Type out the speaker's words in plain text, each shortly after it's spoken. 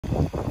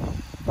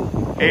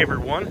Hey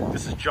everyone,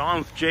 this is John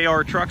with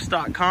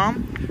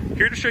jrtrucks.com,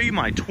 here to show you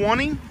my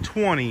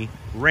 2020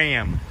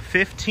 Ram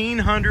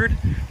 1500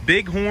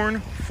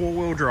 Bighorn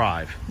 4-wheel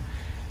drive.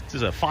 This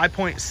is a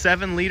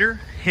 5.7 liter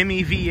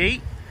Hemi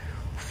V8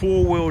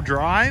 4-wheel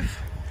drive.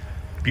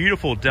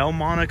 Beautiful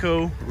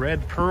Delmonico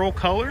red pearl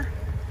color.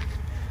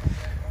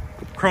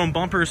 Chrome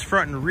bumpers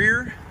front and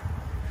rear.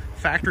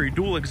 Factory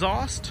dual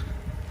exhaust.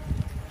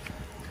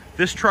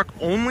 This truck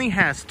only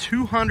has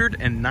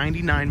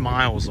 299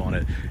 miles on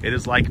it. It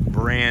is like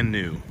brand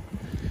new.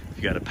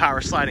 You got a power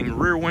sliding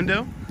rear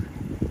window.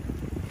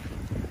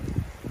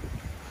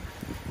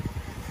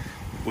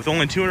 With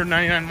only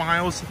 299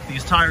 miles,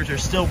 these tires are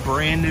still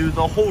brand new.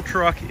 The whole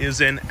truck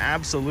is in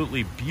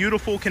absolutely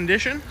beautiful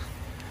condition.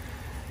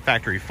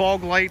 Factory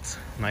fog lights,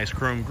 nice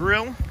chrome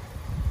grille.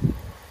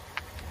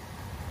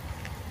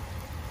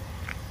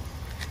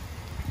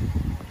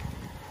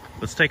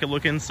 Let's take a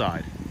look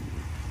inside.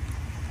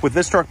 With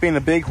this truck being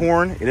a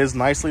Bighorn, it is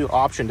nicely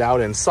optioned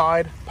out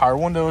inside. Power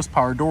windows,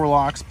 power door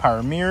locks,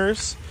 power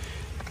mirrors,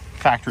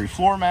 factory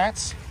floor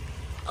mats,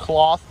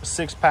 cloth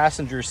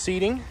 6-passenger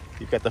seating.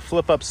 You've got the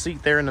flip-up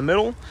seat there in the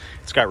middle.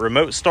 It's got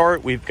remote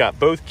start. We've got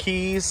both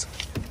keys.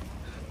 You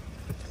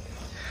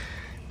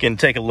can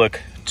take a look.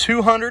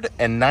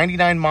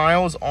 299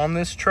 miles on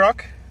this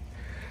truck.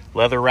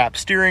 Leather-wrapped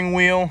steering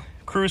wheel,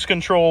 cruise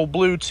control,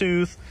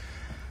 Bluetooth.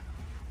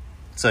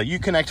 It's a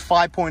Uconnect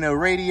 5.0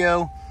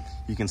 radio.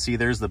 You can see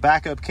there's the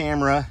backup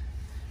camera.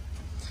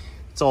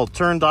 It's all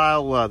turn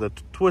dial, the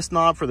twist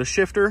knob for the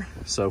shifter.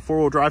 So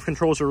 4-wheel drive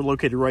controls are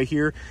located right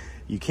here.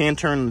 You can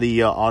turn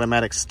the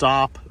automatic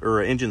stop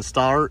or engine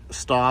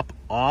stop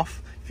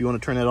off if you want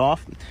to turn it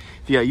off.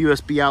 You got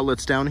USB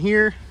outlets down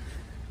here.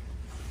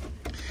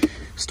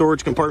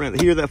 Storage compartment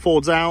here that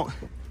folds out.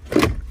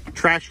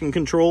 Traction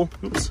control.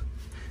 Oops.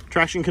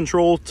 Traction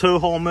control, tow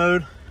haul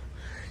mode.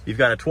 You've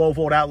got a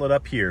 12-volt outlet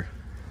up here.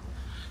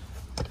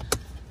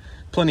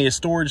 Plenty of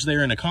storage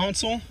there in the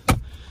console.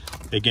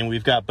 Again,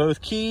 we've got both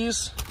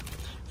keys.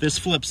 This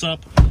flips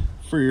up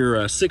for your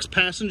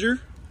 6-passenger.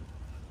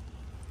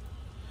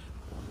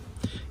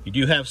 You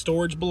do have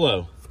storage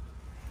below.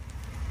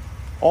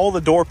 All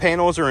the door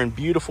panels are in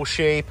beautiful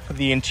shape.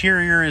 The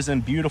interior is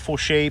in beautiful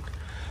shape.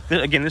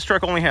 Again, this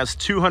truck only has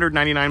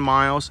 299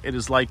 miles. It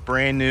is like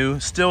brand new.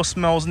 Still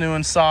smells new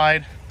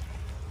inside.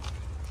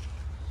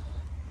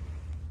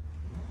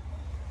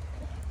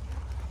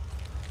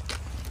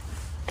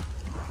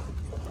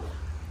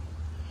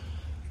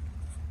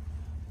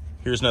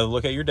 Here's another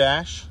look at your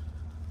dash.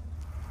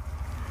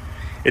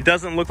 It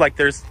doesn't look like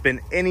there's been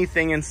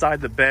anything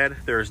inside the bed.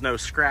 There's no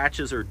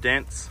scratches or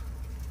dents.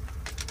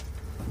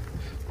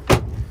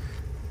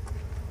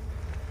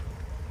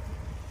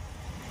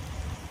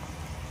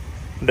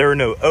 There are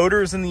no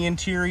odors in the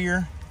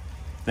interior.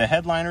 The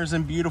headliner's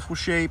in beautiful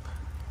shape.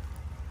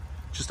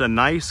 Just a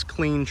nice,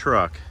 clean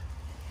truck.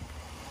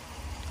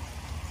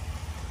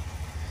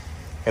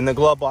 In the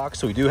glove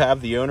box, we do have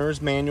the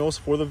owner's manuals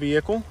for the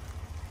vehicle.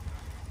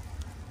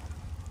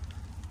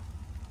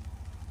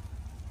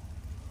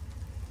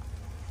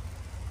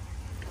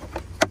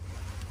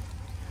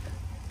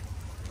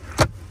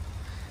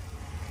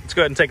 Let's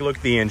go ahead and take a look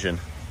at the engine.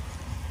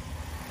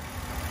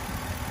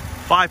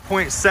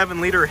 5.7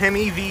 liter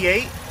Hemi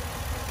V8.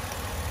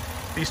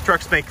 These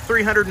trucks make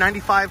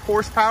 395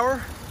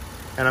 horsepower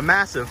and a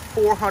massive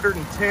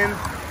 410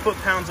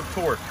 foot-pounds of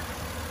torque.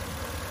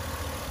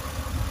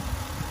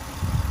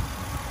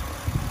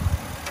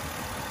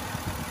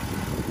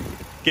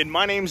 Again,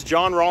 my name's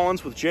John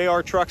Rollins with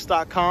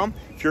jrtrucks.com.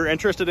 If you're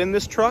interested in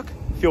this truck,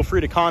 feel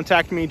free to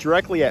contact me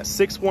directly at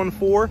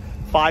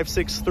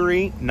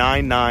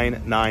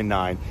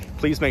 614-563-9999.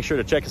 Please make sure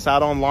to check us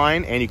out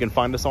online, and you can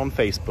find us on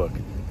Facebook.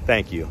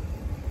 Thank you.